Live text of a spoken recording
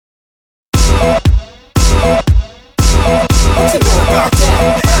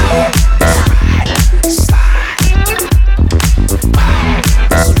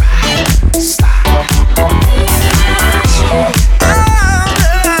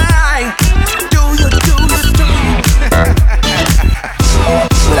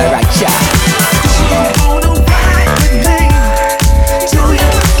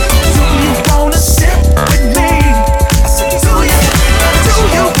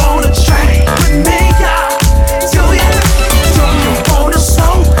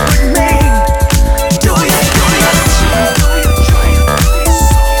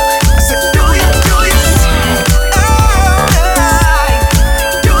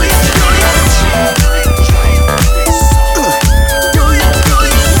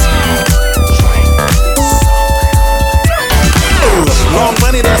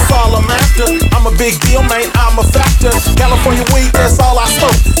Just California weed, that's all I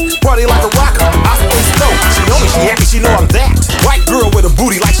smoke. Party like a rocker, I stay stoked. She know me, she happy, she know I'm that. White girl with a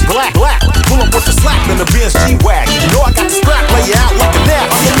booty like she black. Pull up with the slap in the Benz G-Wagon. You know I got the strap, lay you out like a nap.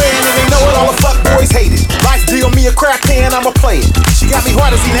 I'm your man and they know it, all the fuck boys hate it. Life deal me a crack can, I'ma play it. She got me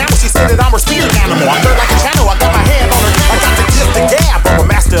hard to see now when she said that I'm her spirit animal. I feel like a channel, I got my hand on her. I got the gift to gab, I'm a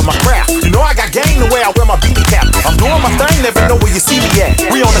master of my craft. You know I got game the way I wear my beanie cap. I'm doing my thing, never know where you see me at.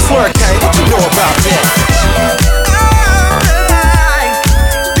 We on the slurricane, what you know about that?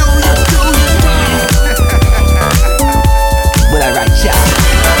 Will I write ya?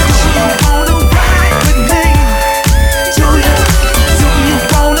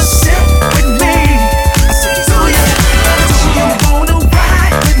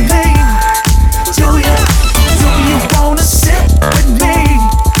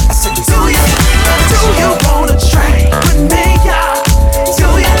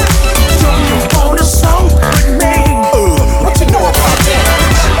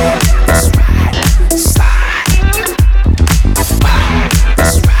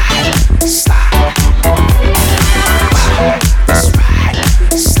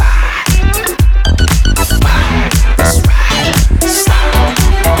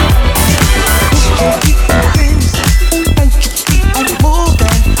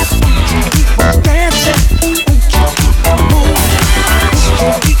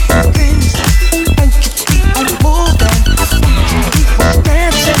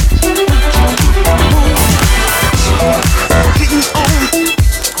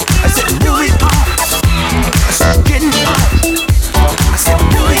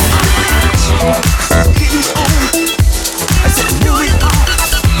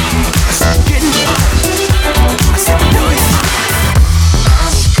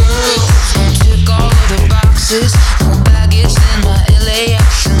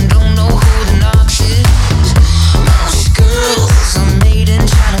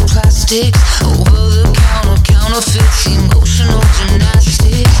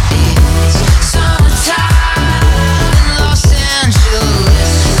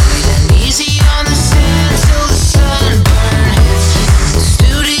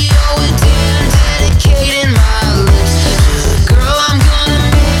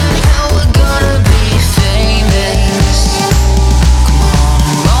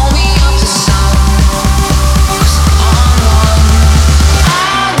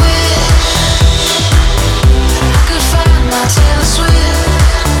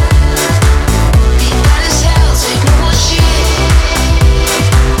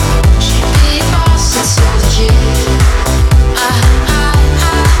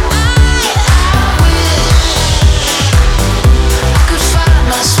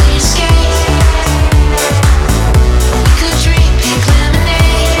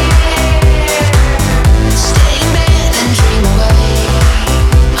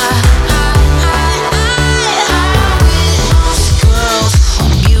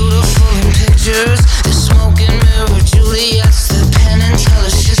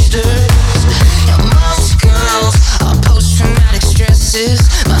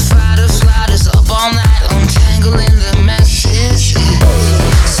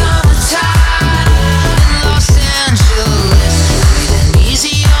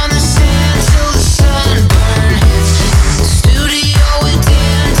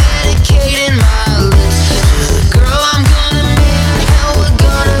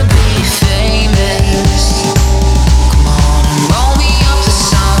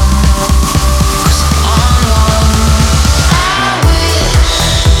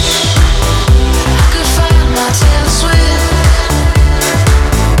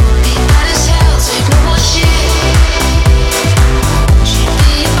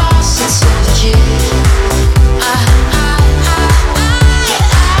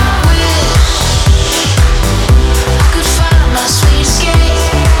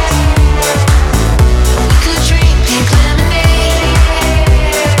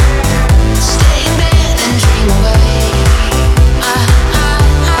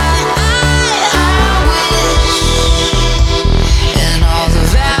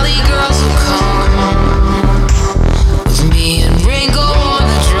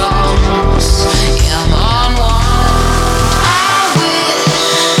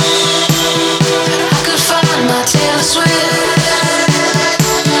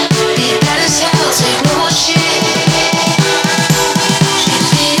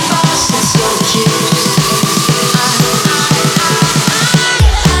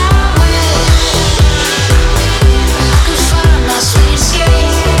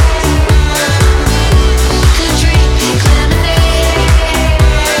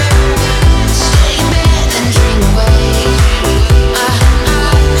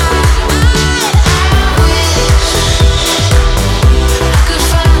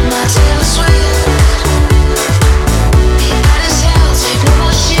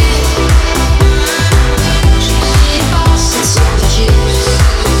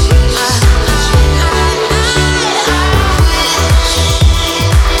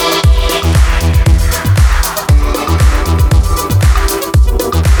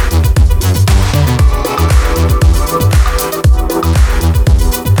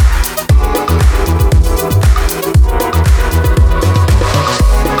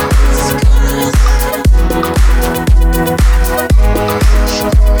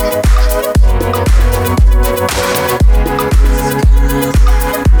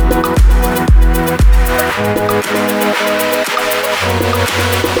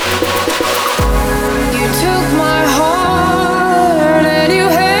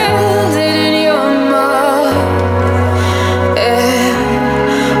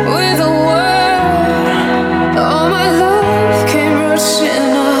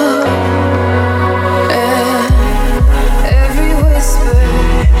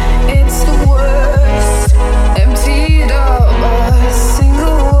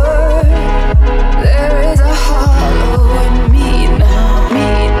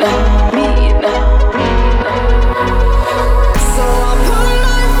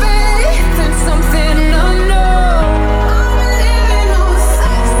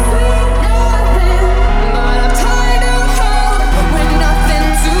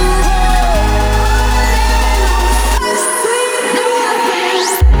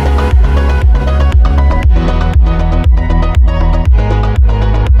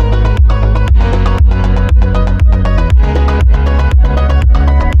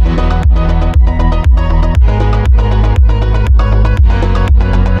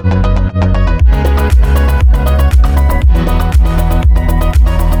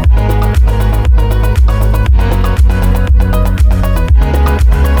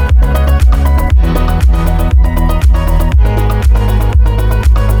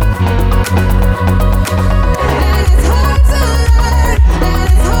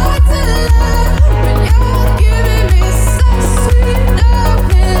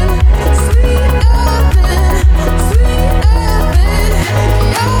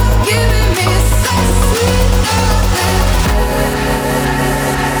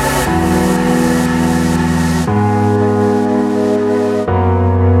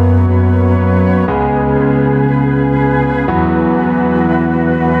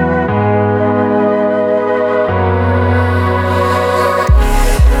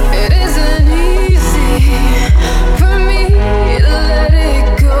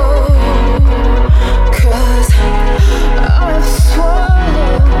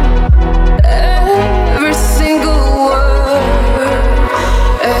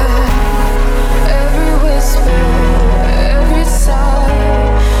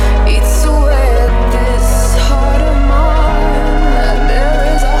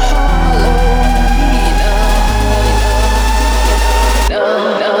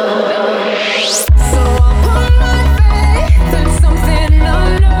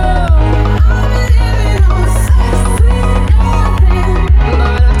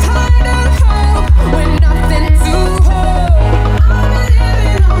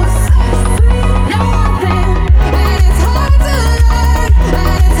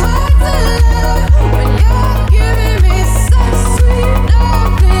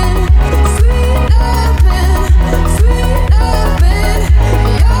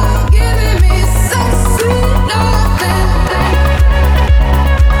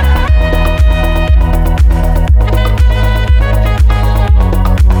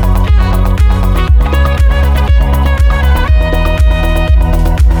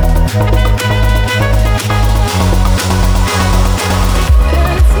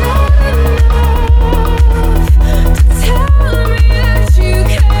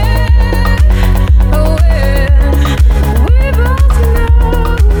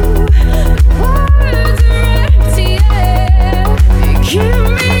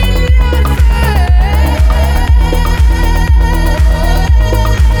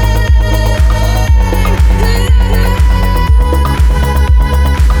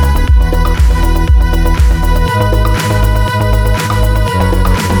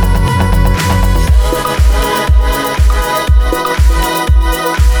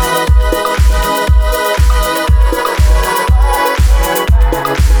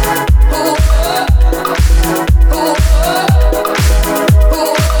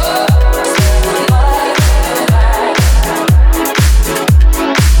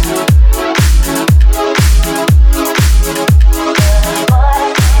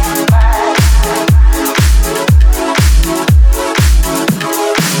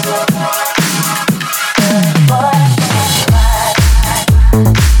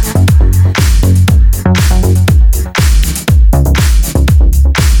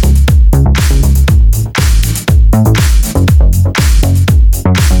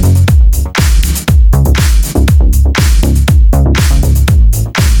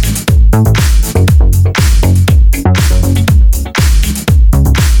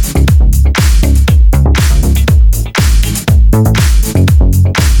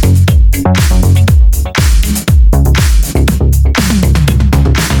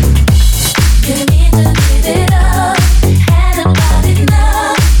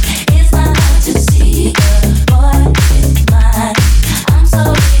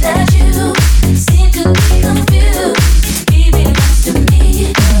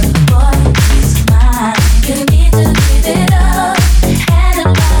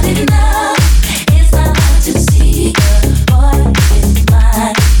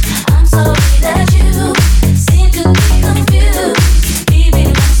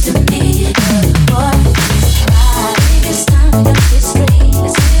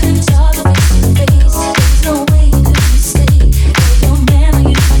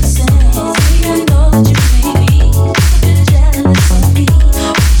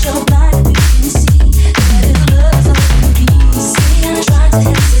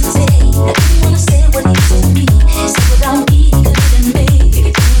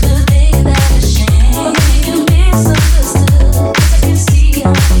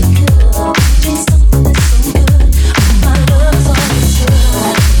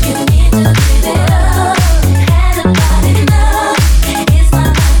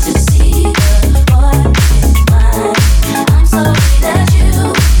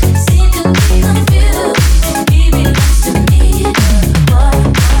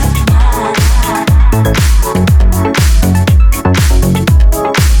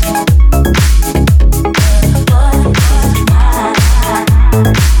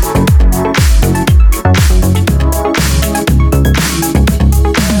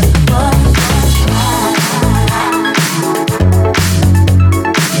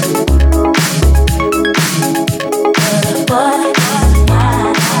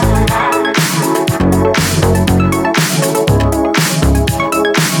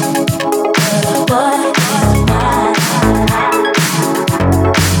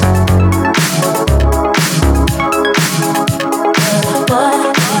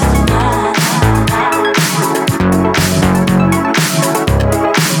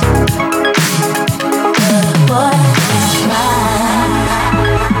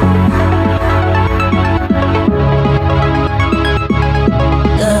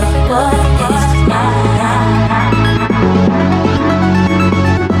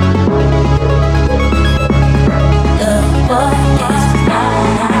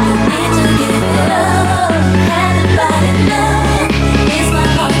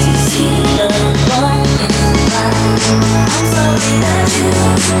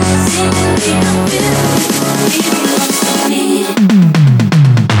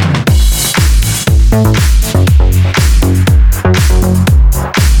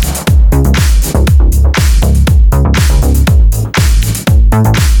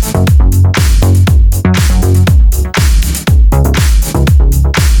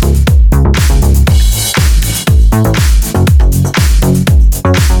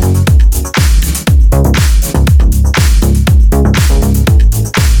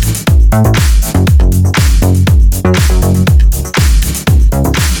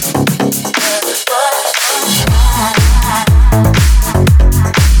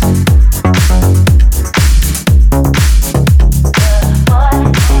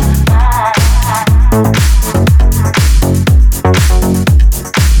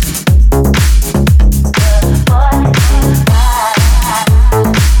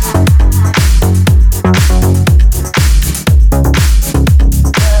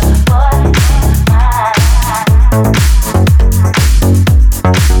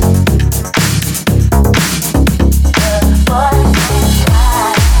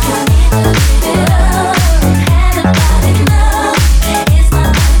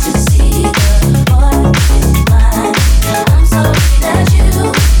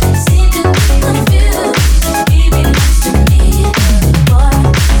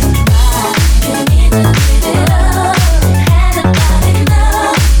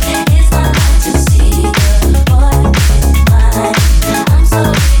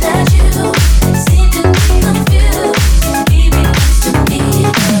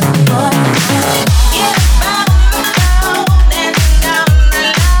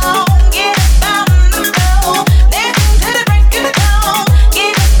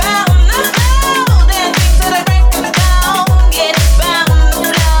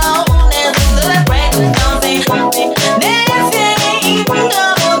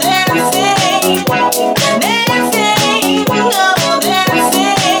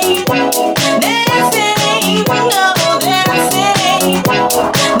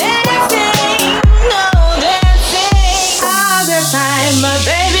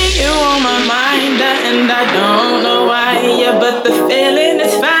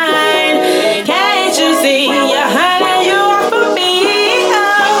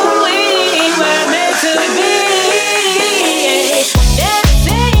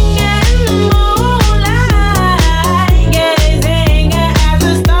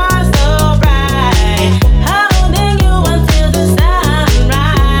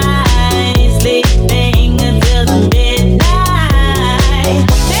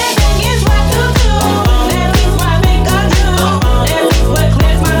 What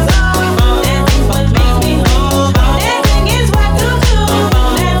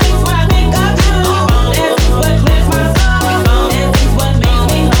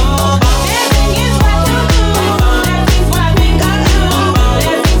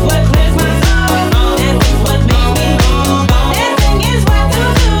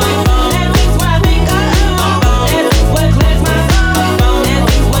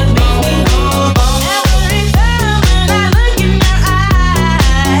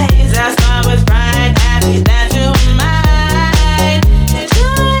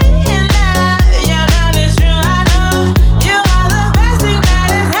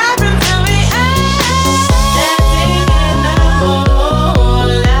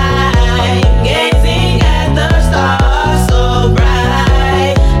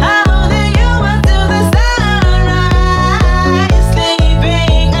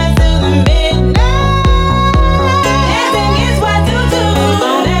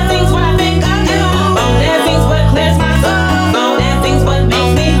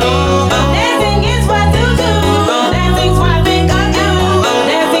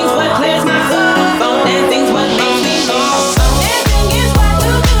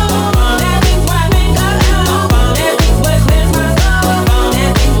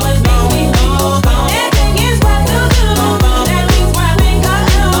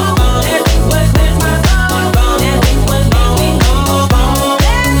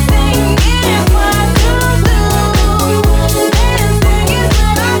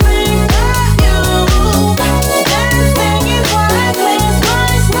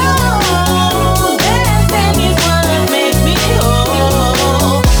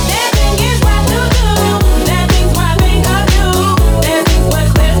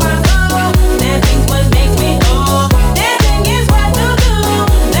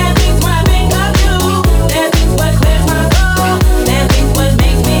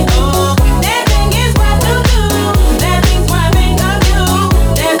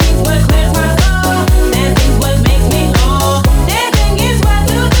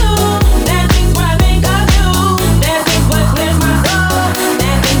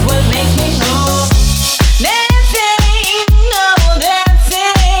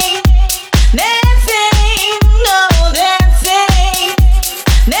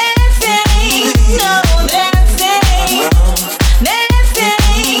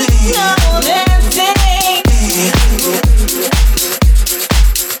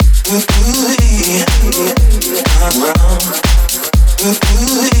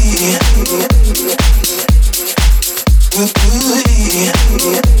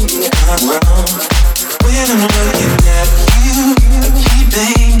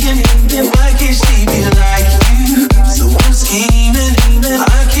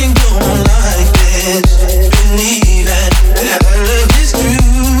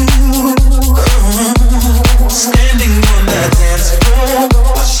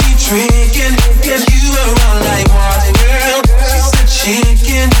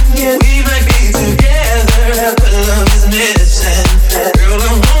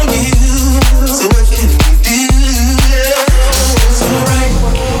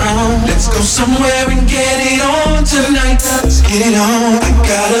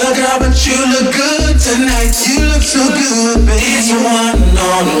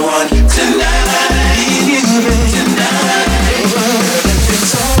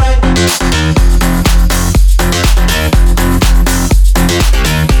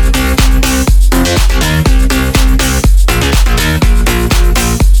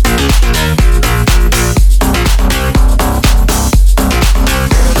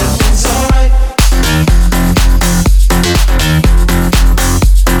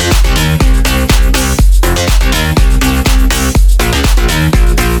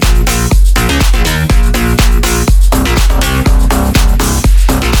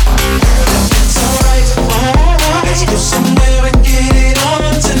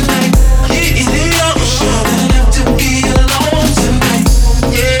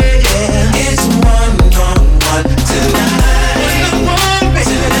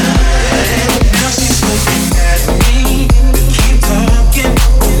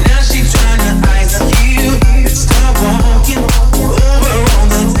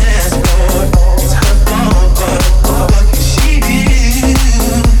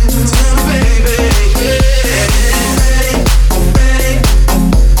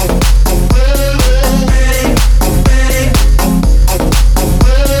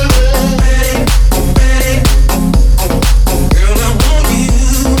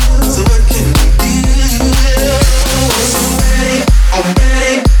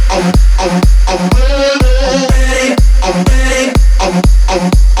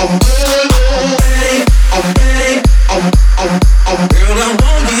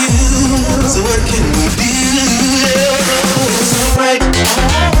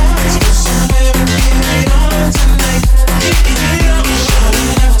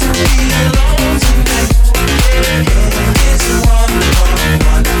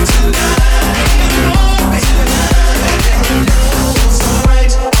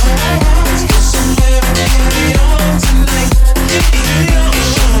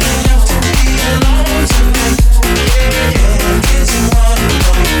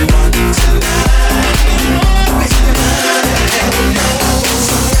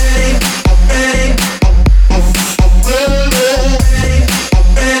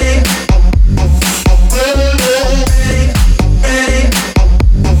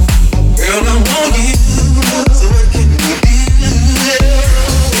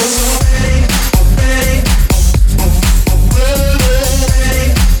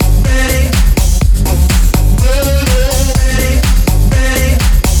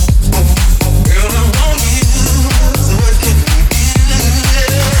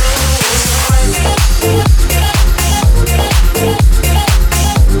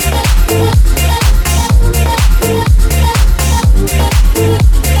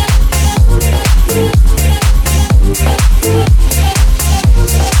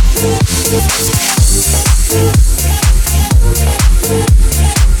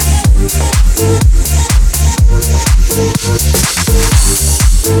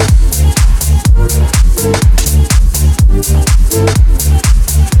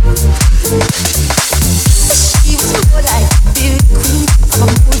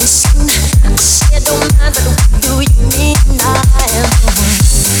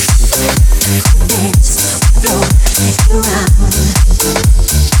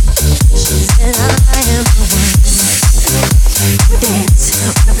I am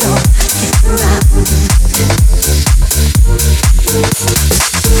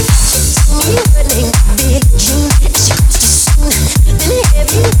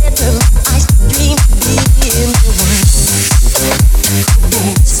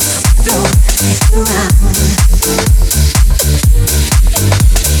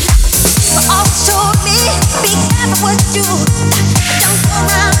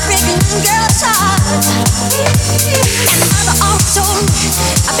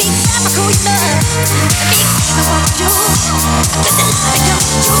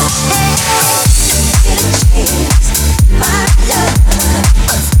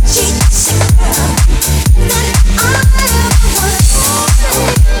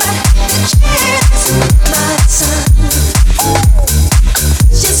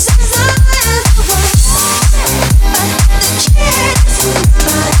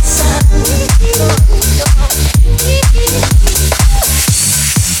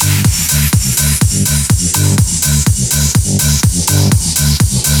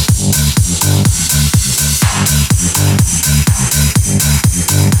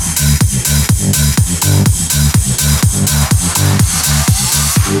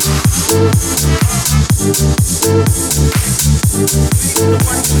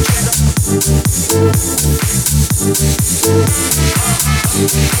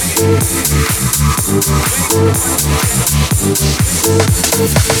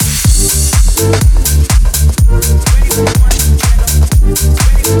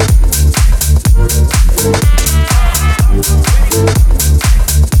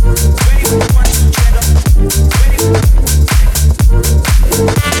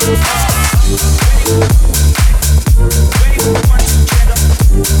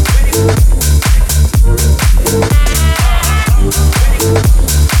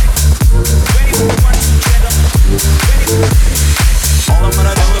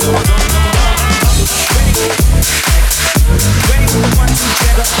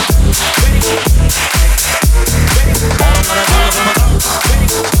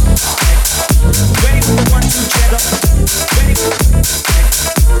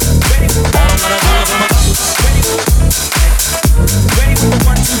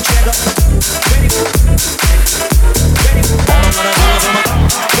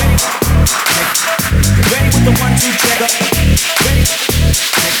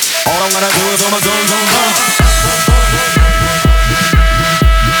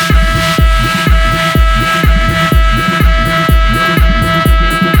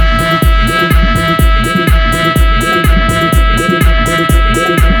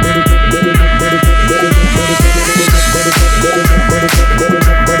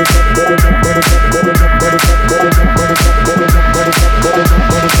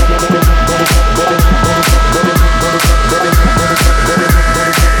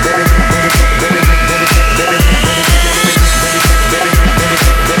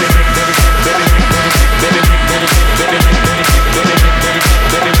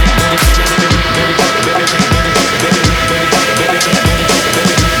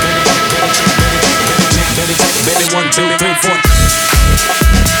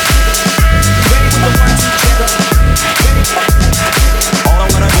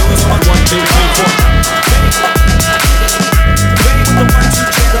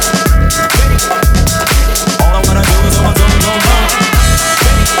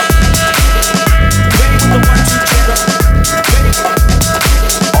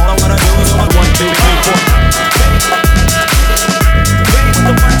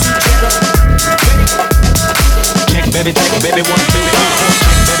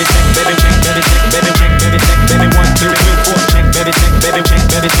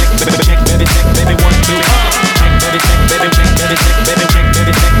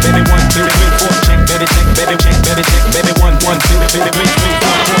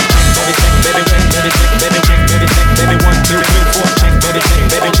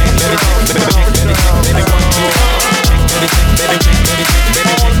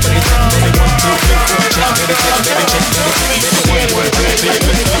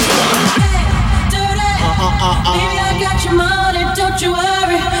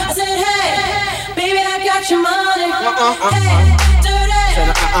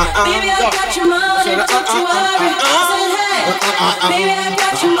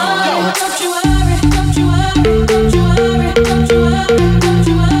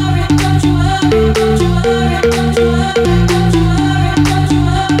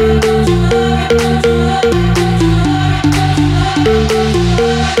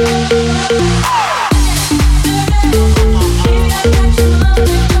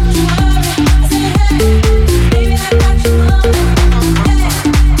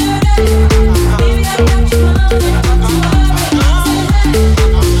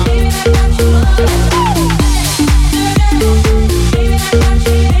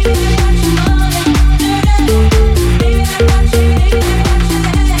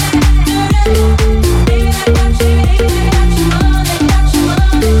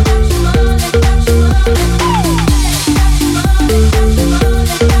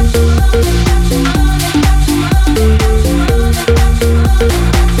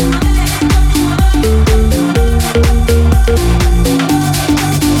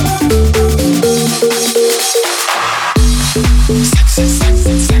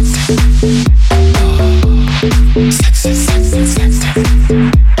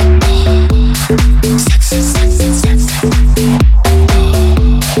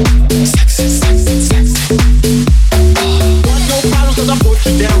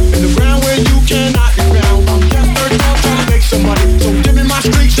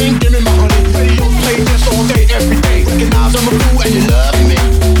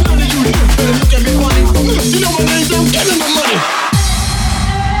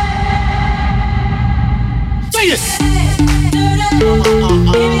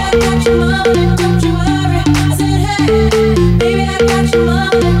Baby, I got your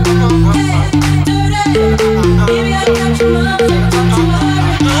money. Hey, do that. Got your money.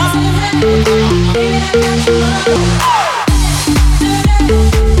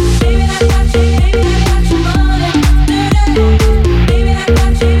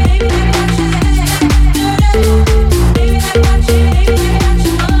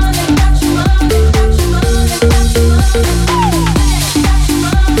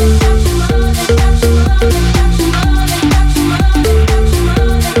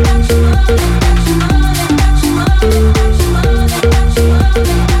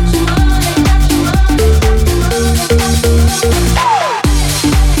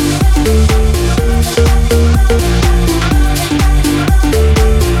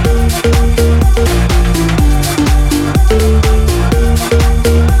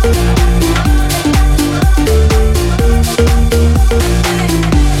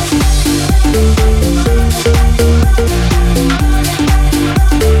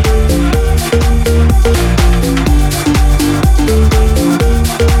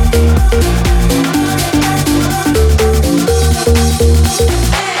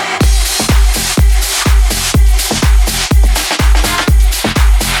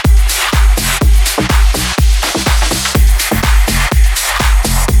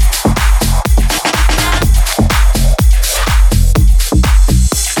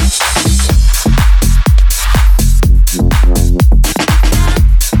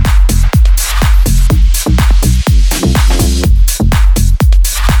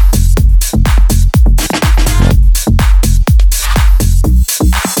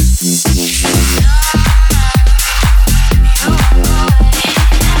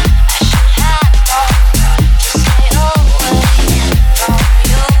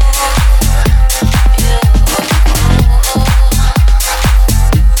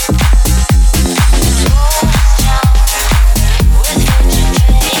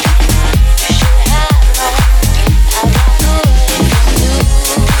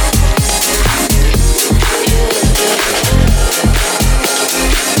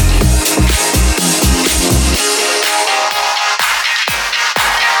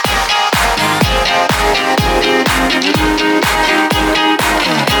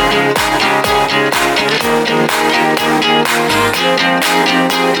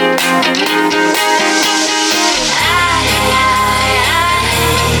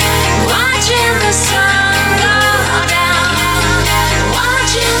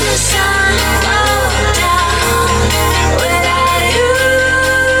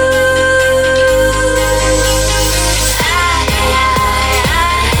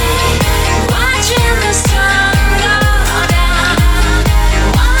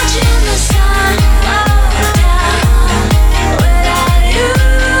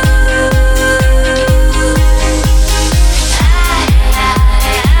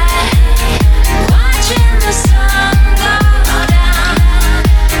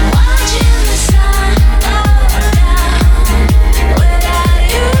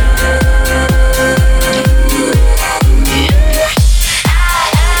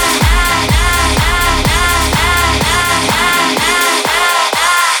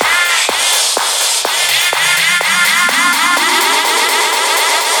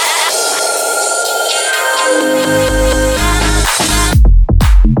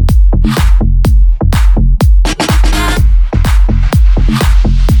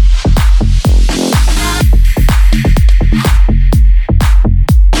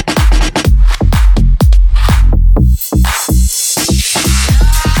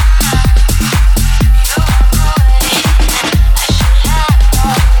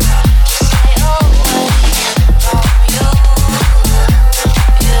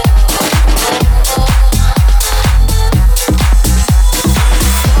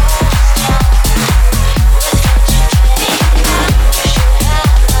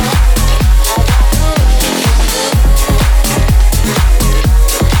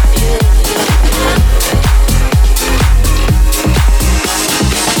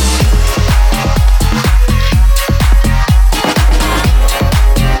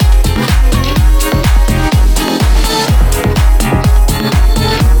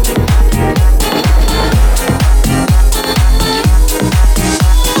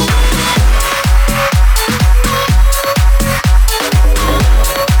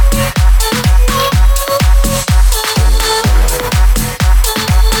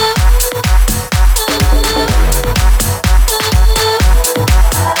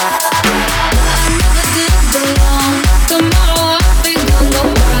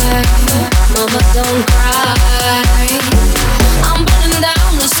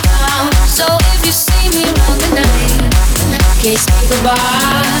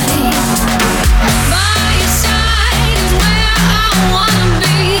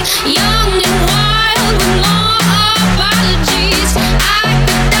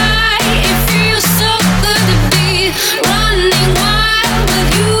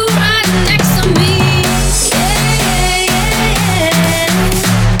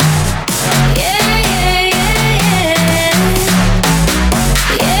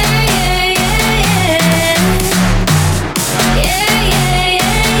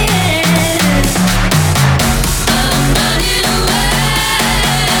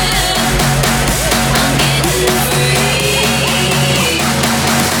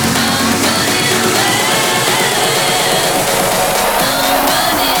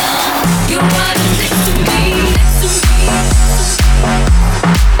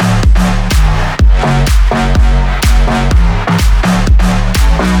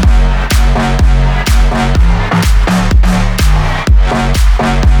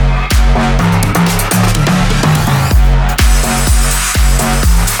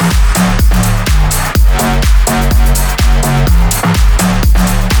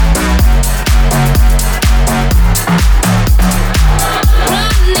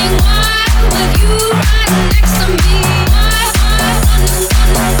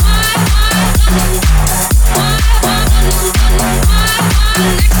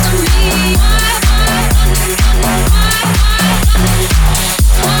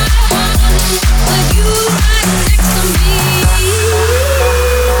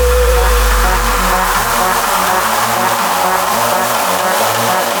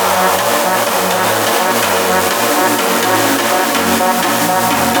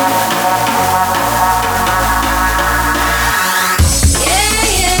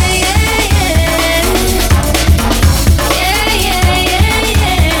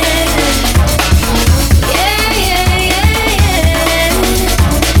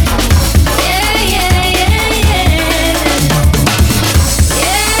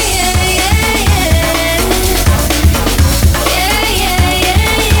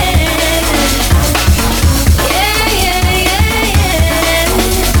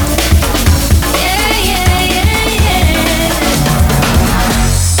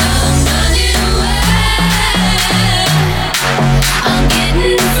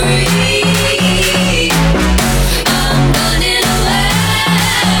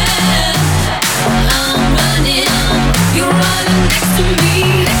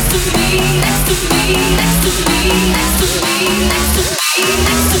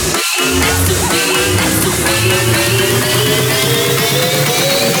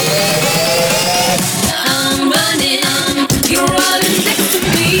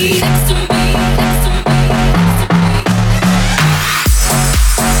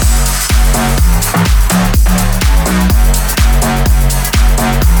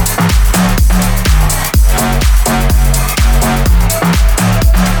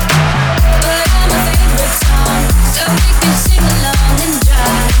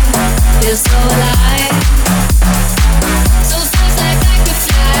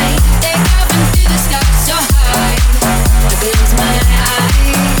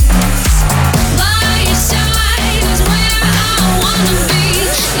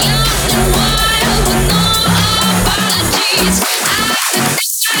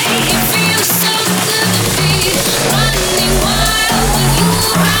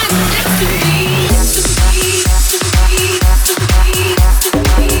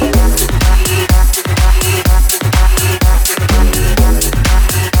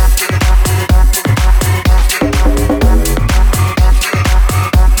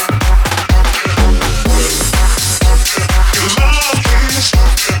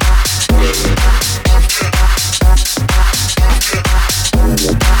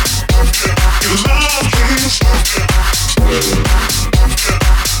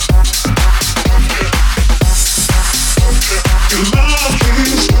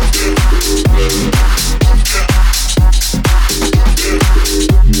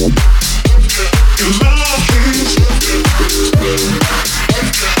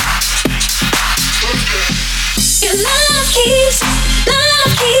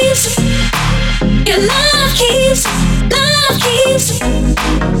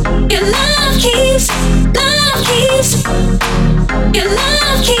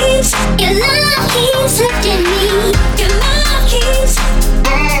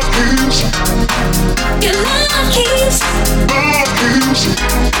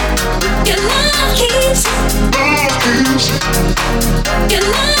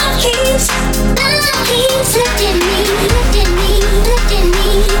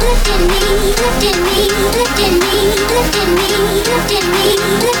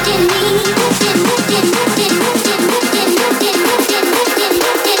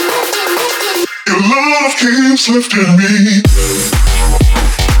 Lifting me.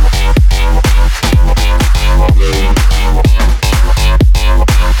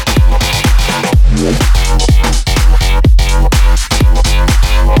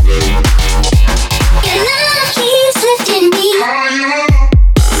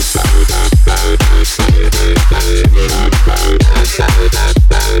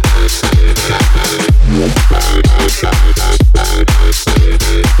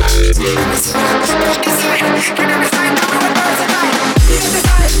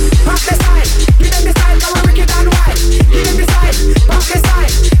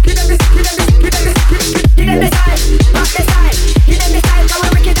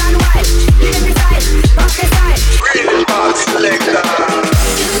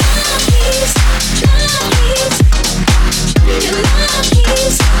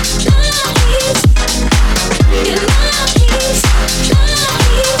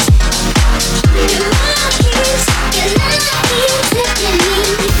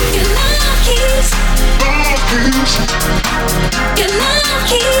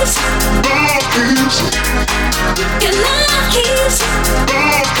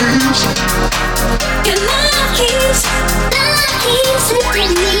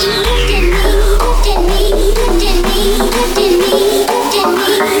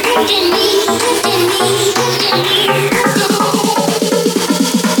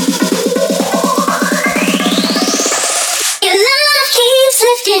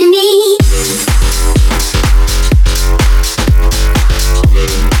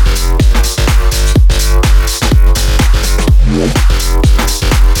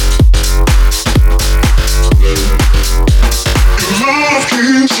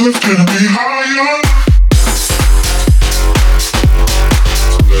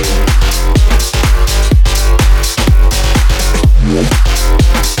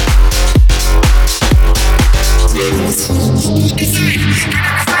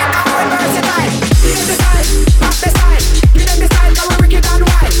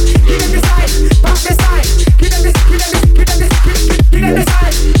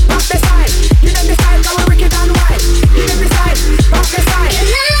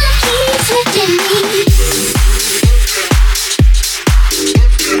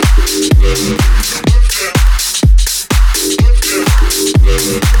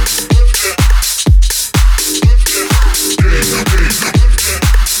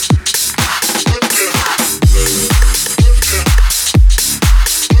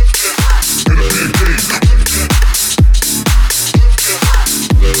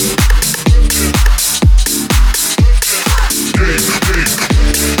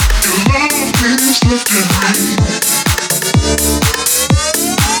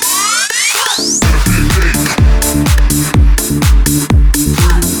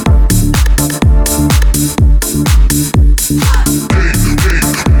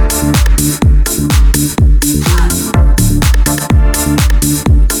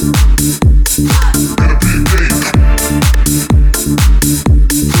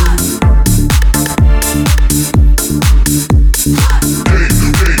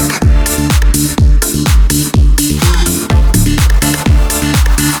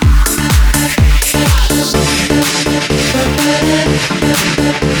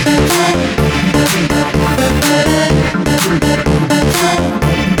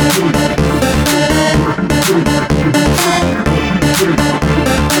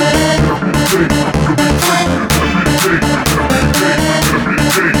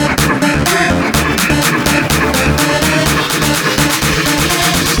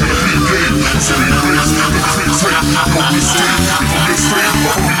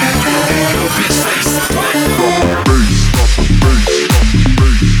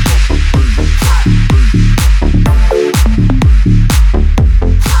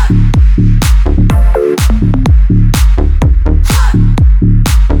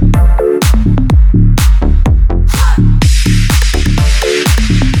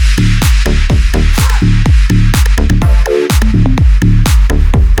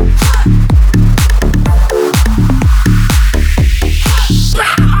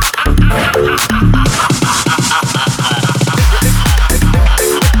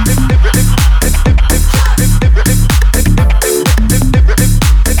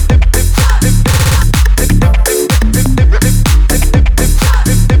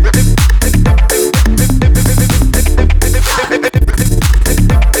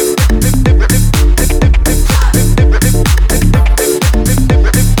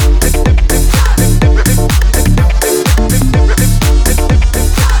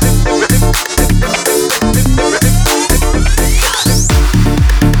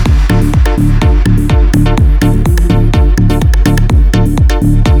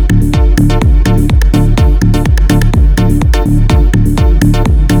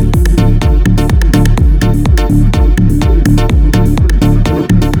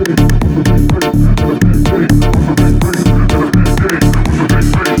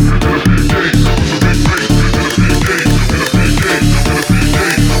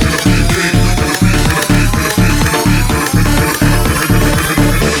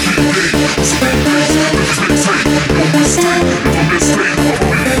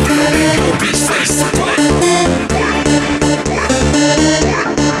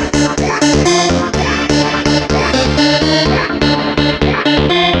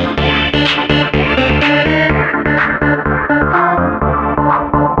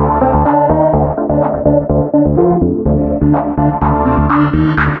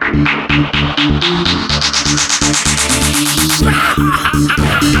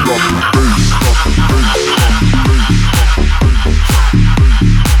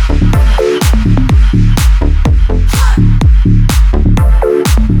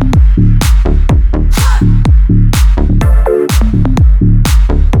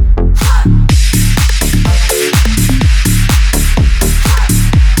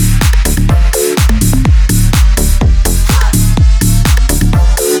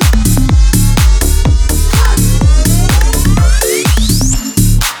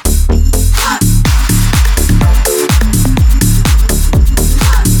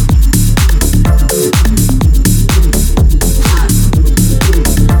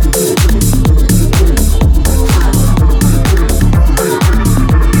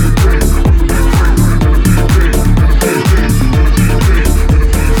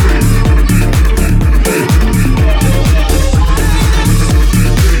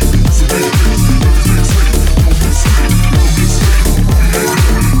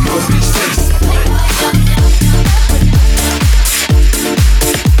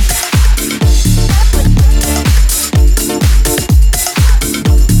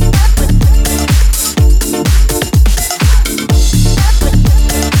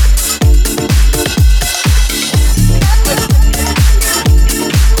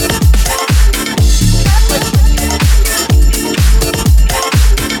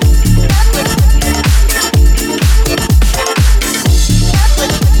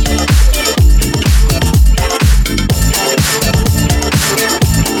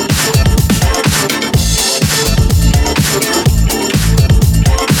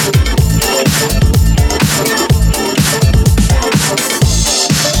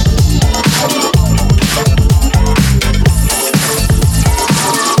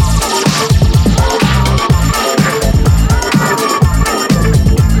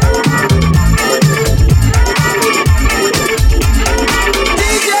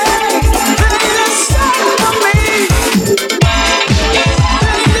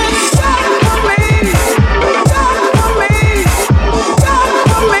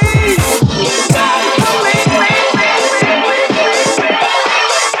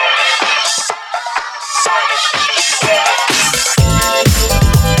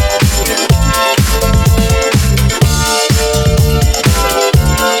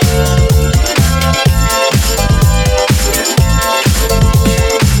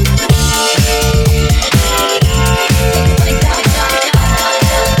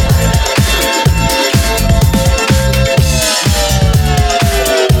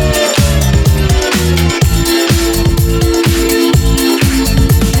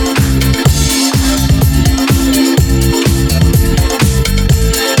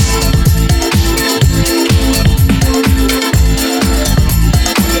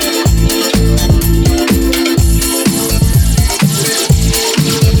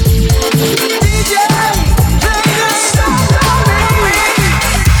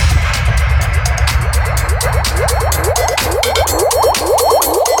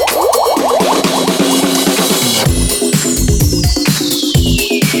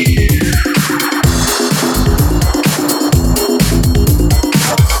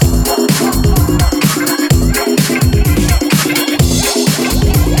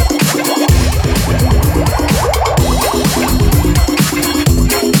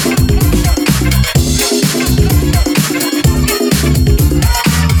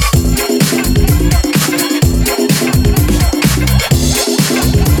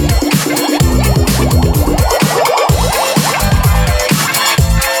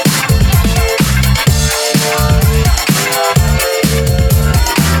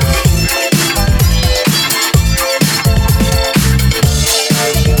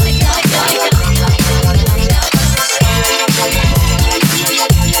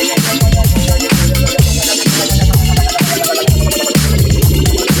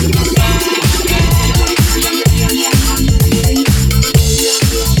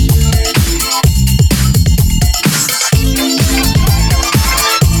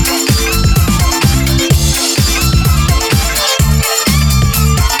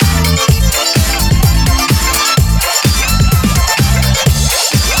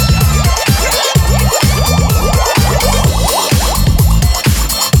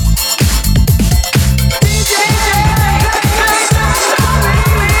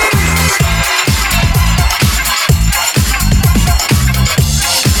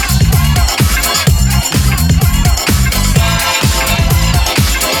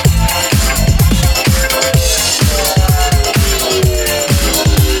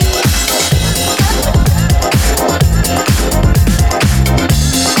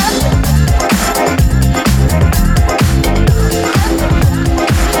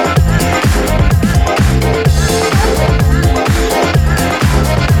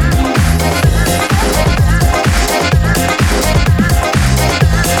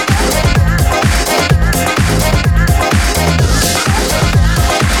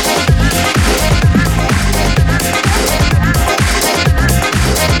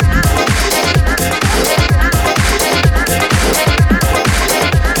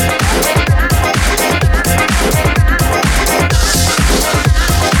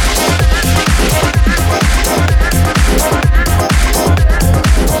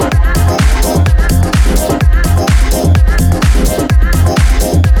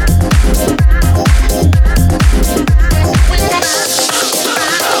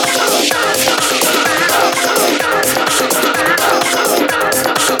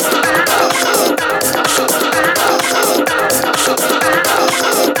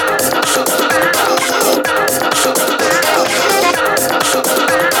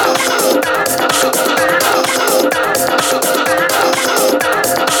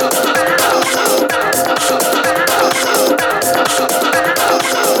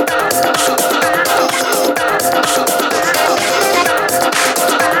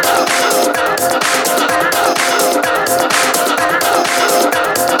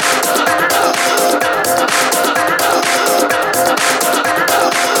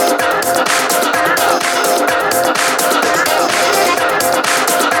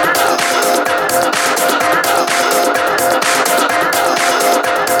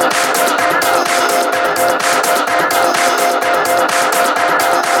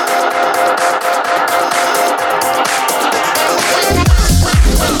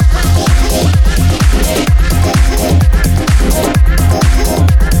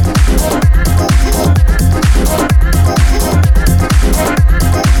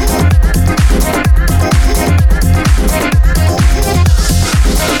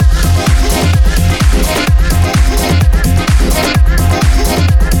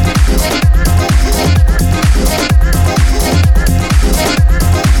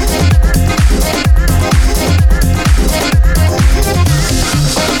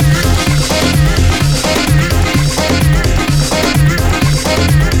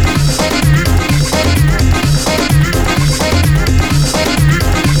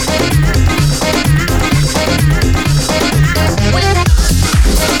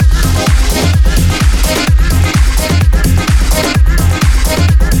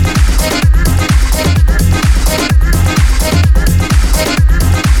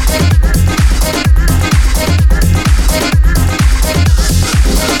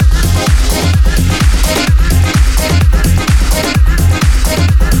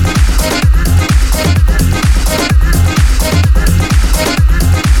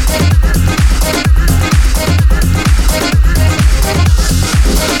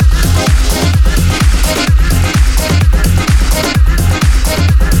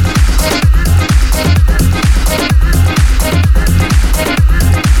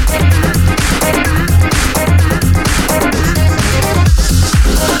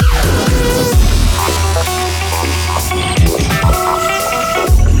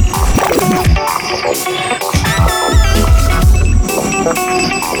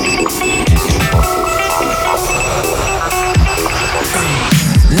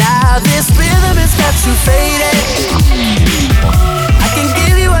 this rhythm has got you faded. I can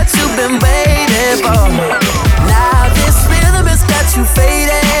give you what you've been waiting for. Now this rhythm has got you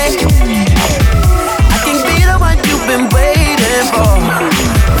faded. I can be the one you've been waiting for.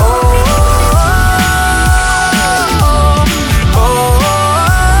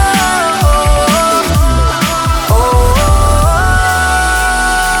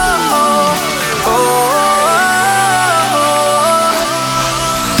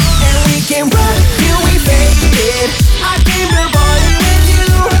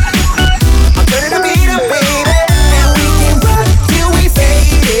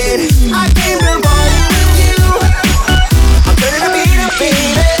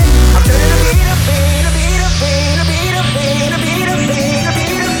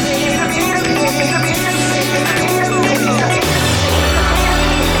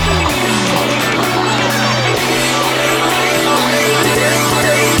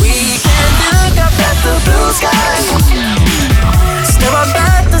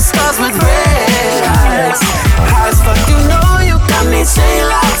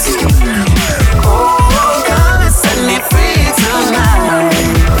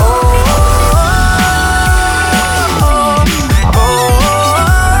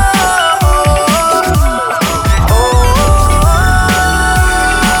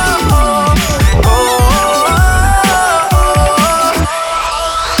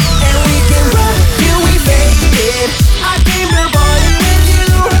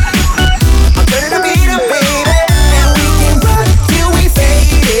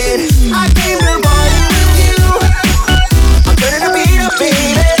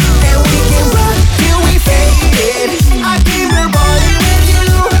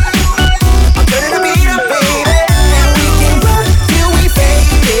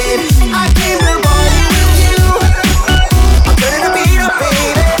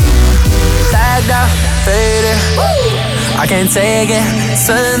 Take it,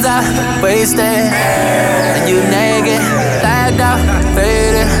 sun's out, wasted, and you naked, lagged out,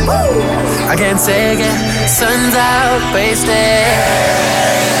 faded. I can't take it, sun's out, wasted.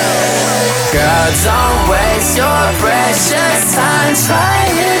 Girl, don't waste your precious time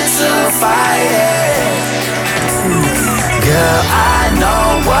trying to fight it. Girl, I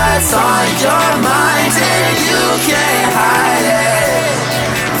know what's on your mind and you can't hide it.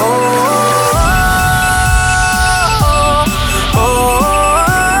 Oh.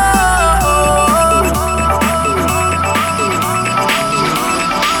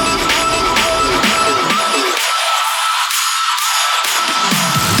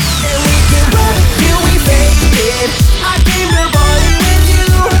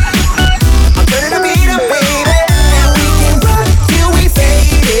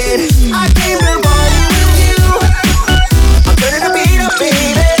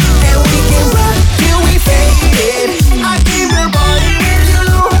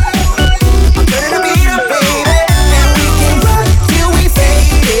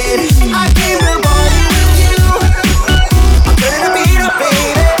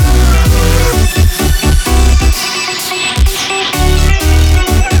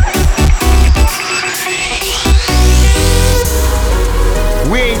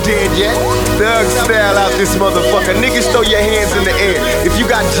 This motherfucker, niggas throw your hands in the air. If you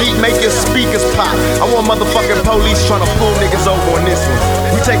got Jeep, make your speakers pop. I want motherfucking police trying to pull niggas over on this one.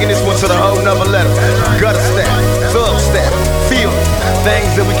 We taking this one to the whole nother level. Gutter step, thug step, feel it.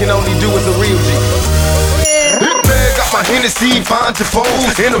 Things that we can only do as a real G. Got my Hennessy, find your phone.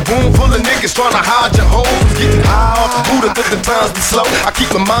 In a room full of niggas trying to hide your hoes. Getting high off the Buddha, but the times be slow. I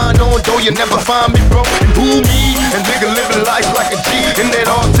keep my mind on, though you never find me, bro. You who me, and nigga living life like a G. In that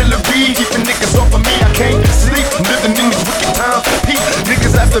artillery, keeping niggas off of me. I can't sleep, I'm living in these wicked times. Peace,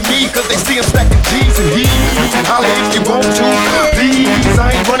 niggas after me, cause they see I'm stacking G's and he's. Holla if you want to, please.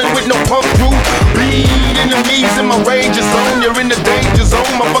 I ain't running with no punk crew. Bleed enemies in my ranger zone. You're in the danger zone,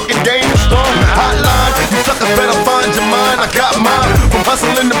 my fucking game is strong. Hotline, you suckers better find your mind. I got mine, from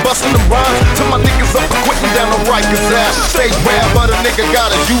hustling to busting the rhymes. To my niggas up and quitting down the Rikers ass. Stay well, but a nigga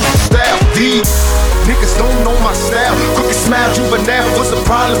gotta use the style. These niggas don't know my style. Cookie smile, juvenile, what's the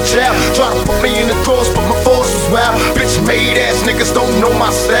problem, child? Try to put me in the cross, but my force was wild. Bitch made ass niggas don't know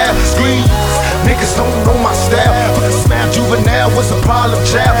my style. Scream, niggas don't know my style. Cookie smile, juvenile, what's the problem,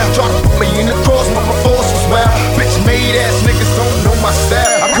 child? Try to put me in the cross, but my force was wild. Bitch made ass niggas don't know my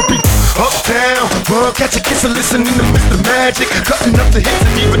style. I could be up, down, run, catch a kiss and listening to Mr. Magic. Cutting up the hits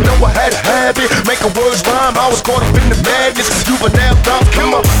and even though I had a habit. Making words rhyme, I was caught up in the madness. Juvenile thoughts,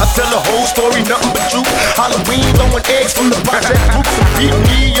 come on, I tell the whole story, nothing but truth. Halloween, blowing eggs from the project groups. And beat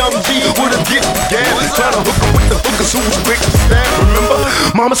me, young G, with a gift together. Trying to hook up with the hookers who's quick to stab. Remember,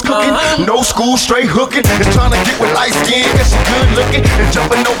 mama's cooking, no school, straight hooking. And trying to get with light skin, cause she good looking. And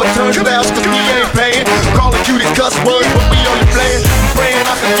jumping over turnstiles, cause we ain't paying. Calling cuties cuss words, but we only playing. Praying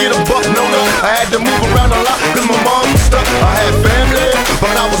I could get a buck, no. I had to move around a lot, cause my mom was stuck. I had family,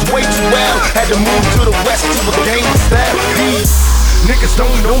 but I was way too wild. Had to move to the west to a game of style. Niggas don't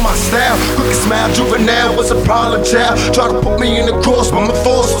know my style. Crooked smile, juvenile was a problem child. Try to put me in the cross, but my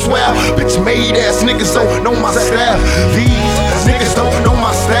force was wild. Bitch made ass niggas don't know my style. These niggas don't know my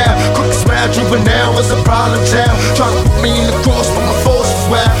style. Crooked smile, juvenile was a problem child. Try to put me in the cross, but my force was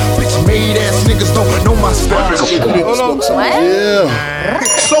wild. Bitch made ass niggas don't know my style. What? Yeah.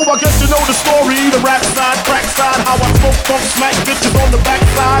 So I guess you know the story. The rap side, crack side. How I smoke, funk, smack bitches on the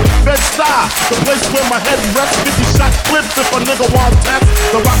backside. Bed side, the place where my head rests. 50 shot clips if a nigga wants test.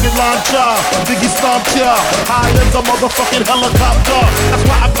 The rocket launcher, Biggie stomp ya. High as a motherfucking helicopter. That's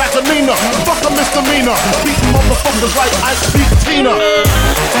why I pack a Nina. Fuck a misdemeanor. Beating motherfuckers like Ice beat Tina.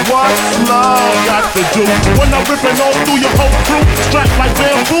 What's love got to do when I'm ripping all through your whole crew? Strapped like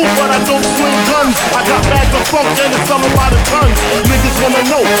bamboo, but I don't swing guns. I got bags of funk and it's selling by the tons. Niggas wanna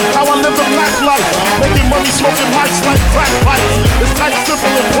know how I live a black life. Making money, smoking mics like crack pipes. It's tight,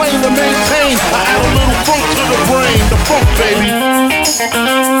 simple and plain to maintain. I add a little funk to the brain. The funk, baby.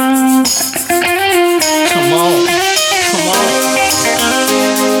 Come on. Come on.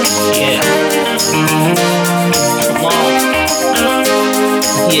 Yeah. Come on.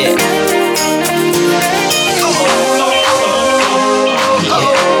 Yeah.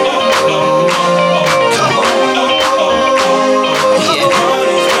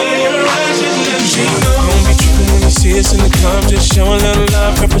 In the club, just show a little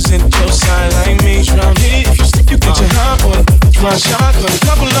love, represent your side like me. Round here, if you slip, you get your hot boy. Try shotgun,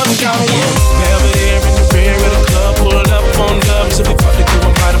 couple of them got one. Never there in the rear of the club, pulled up on dubs, so we fuck to go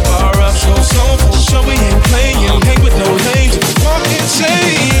and buy the bar up. So we ain't playing, hang with no lames, walk insane.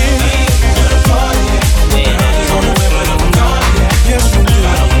 On the way, but I'm not yet. Yes, we do.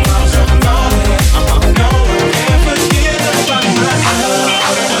 I'm not yet. No, I can't forget about my love.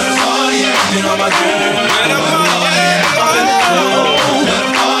 You know my girl.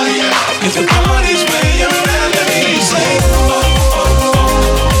 If the party's where you're at, let me say, oh,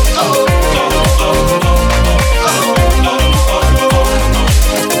 oh, oh, oh, oh, oh, oh, oh,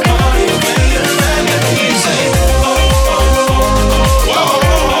 oh. If the party's where you're at, let me say, oh, oh, oh, oh,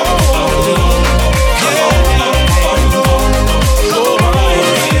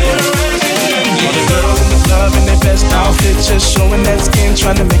 all the girls in the club in their best outfits, just showing that skin,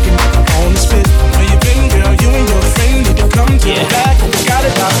 trying to make it on the spit. Where you been, girl? You and your friend need to come to the back. Got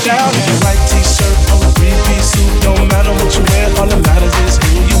it knocked down. If you like t-shirt or a three-piece suit, don't matter what you wear, all that matters is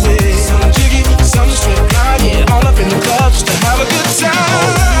who you with. Some jiggy, some straight line, all up in the club just to have a good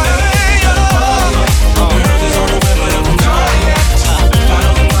time.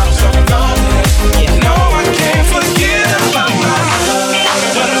 No, I can't forget about my love.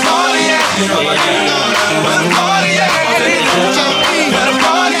 Where the party at? Where the party at? Where the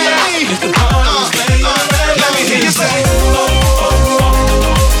party at? If the party's where you're at, let me hear you say,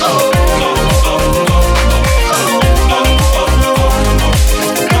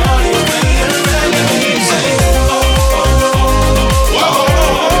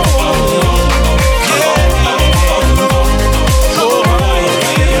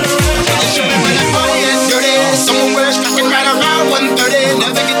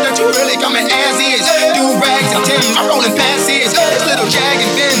 I'm rolling past his little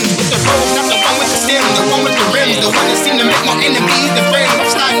jagged bins with the rose, not the one with the stem, the one with the rims, the one that seem to make my enemies the friends. I'm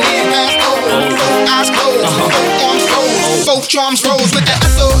sliding in past those, eyes closed, both arms rose, both charms rose with the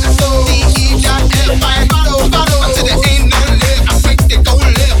S-O-D-E-L-F. I ain't bottle until there ain't none left. I'm quick to go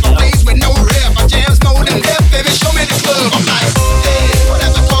left, I plays with no rep, I jams more than left, baby, show me the club. I'm like, hey,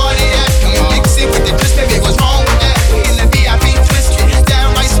 whatever party at, come and mix it with the twist, baby, what's wrong with that? In the VIP twisted,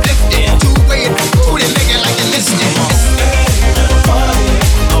 downright splifted, two-way it, they make it like you're listening.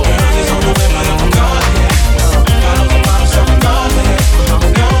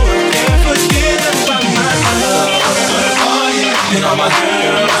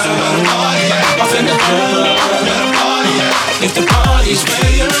 If the party's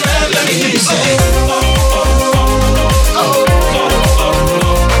where you're at, let me hear you say, oh, oh, oh, oh,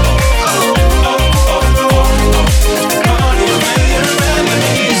 if the party's where you're at, let me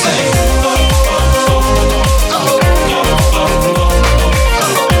hear you say, if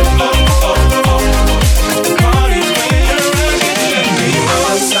the party's where you're at, let me hear you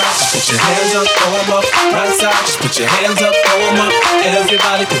say, put your hands up, throw 'em up, right side, just put your hands up, throw 'em up,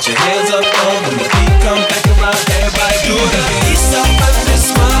 everybody put your hands up, throw 'em. When the beat come back around, everybody do the east up and this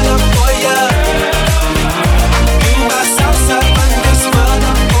smile up for ya.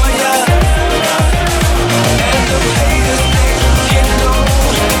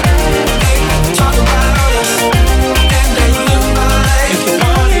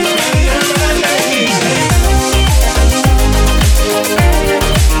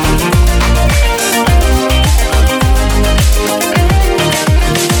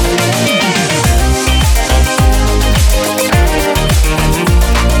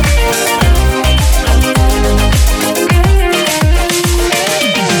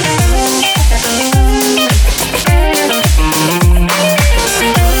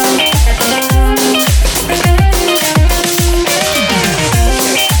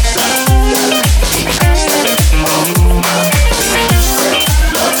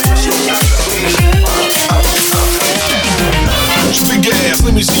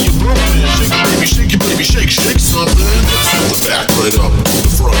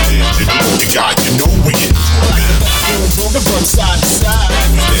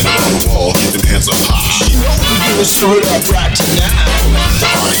 gonna stir it up right tonight.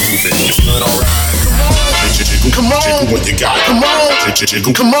 You feeling alright? Come on, jiggle what you got. come on,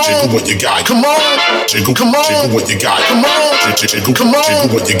 Jiggle, come on, jiggle what you got. come on, Jiggle, come on, jiggle what you got. come on, Jiggle, come on,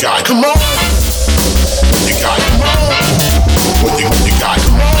 jiggle what you got. come on, What you got? What you got?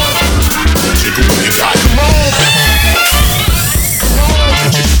 Jiggle what you got. come on,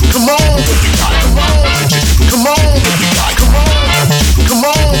 come on, What you got? come on, What you got? come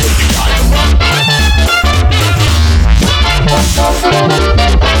on, What you got?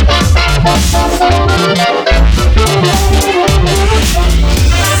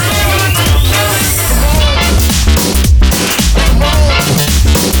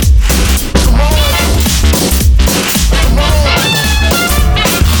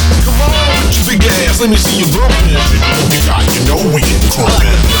 big ass, let me see you bumpin'. What you got? You know we getting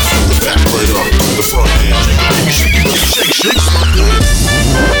crumpin'. The back right up, the front end. Baby, shake it, shake, shake.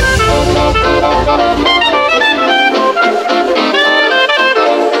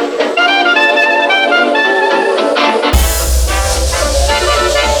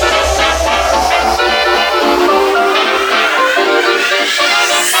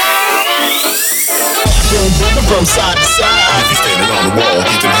 From side to side. If you're standing on the wall,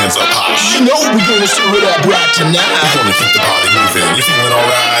 get them hands up high. You know we gonna stir it up right tonight. We're gonna keep the body moving. You feeling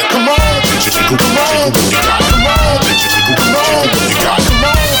alright? Come on, Jiggle, come on, jiggle what you got. come on, Jiggle, come on, jiggle what you got. come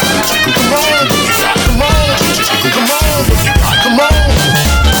on, Jiggle, come on, jiggle what you got. come on, Jiggle, come on, what you got. come on.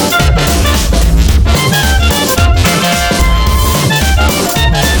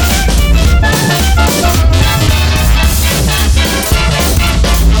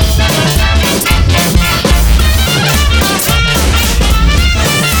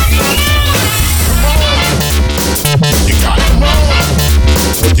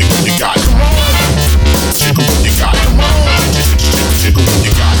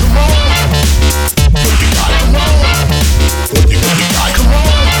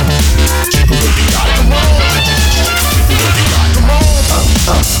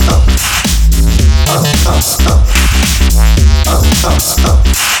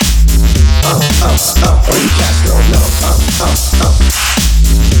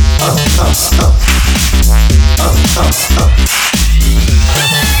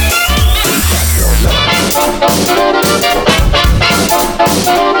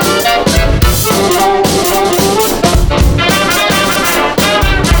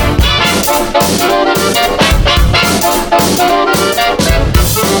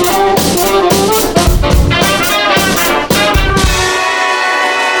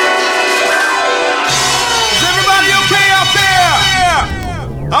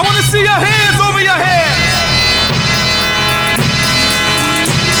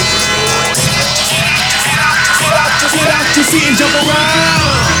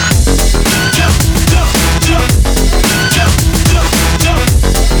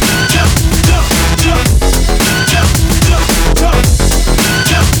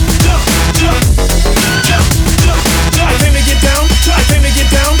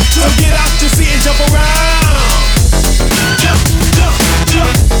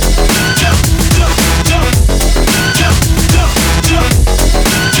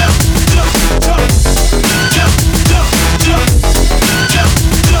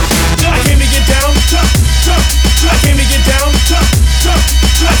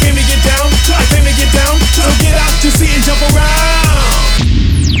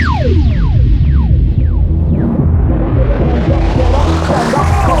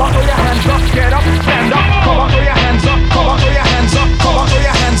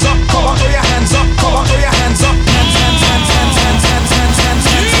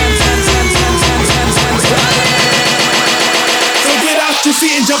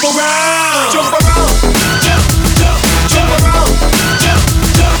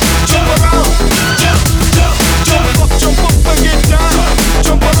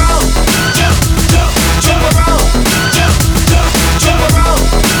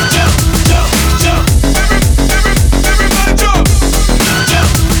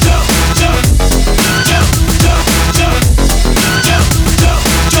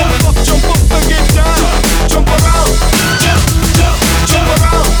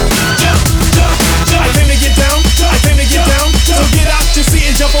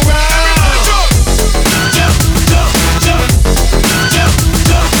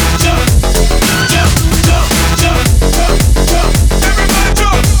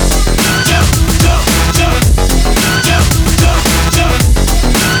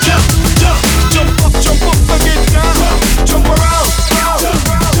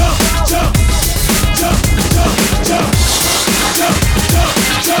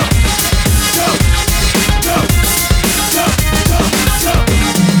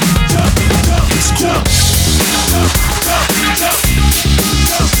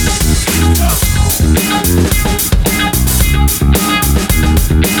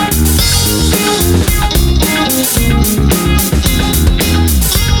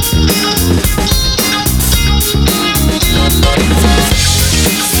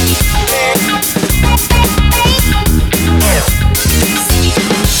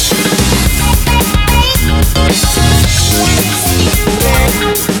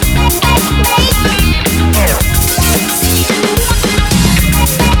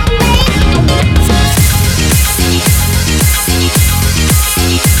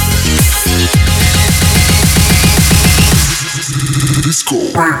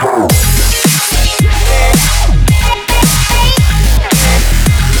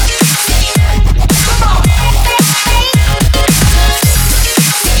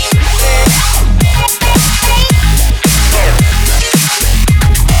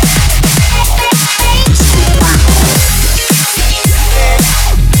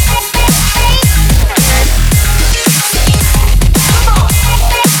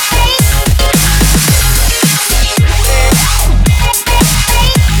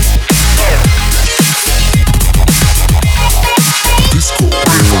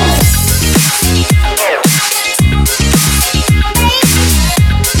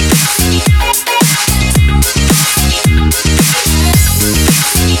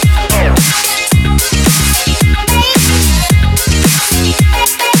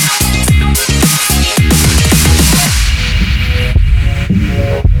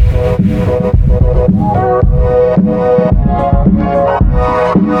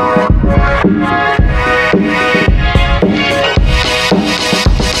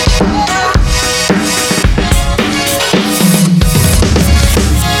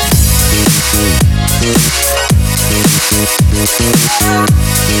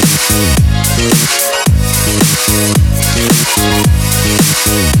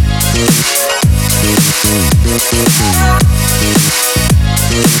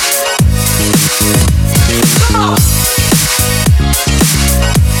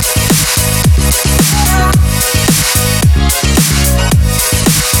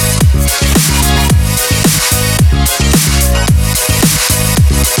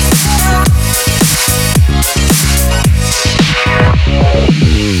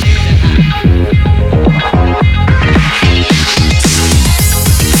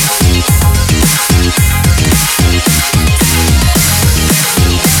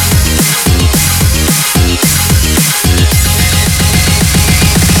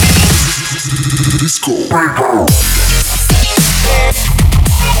 Disco.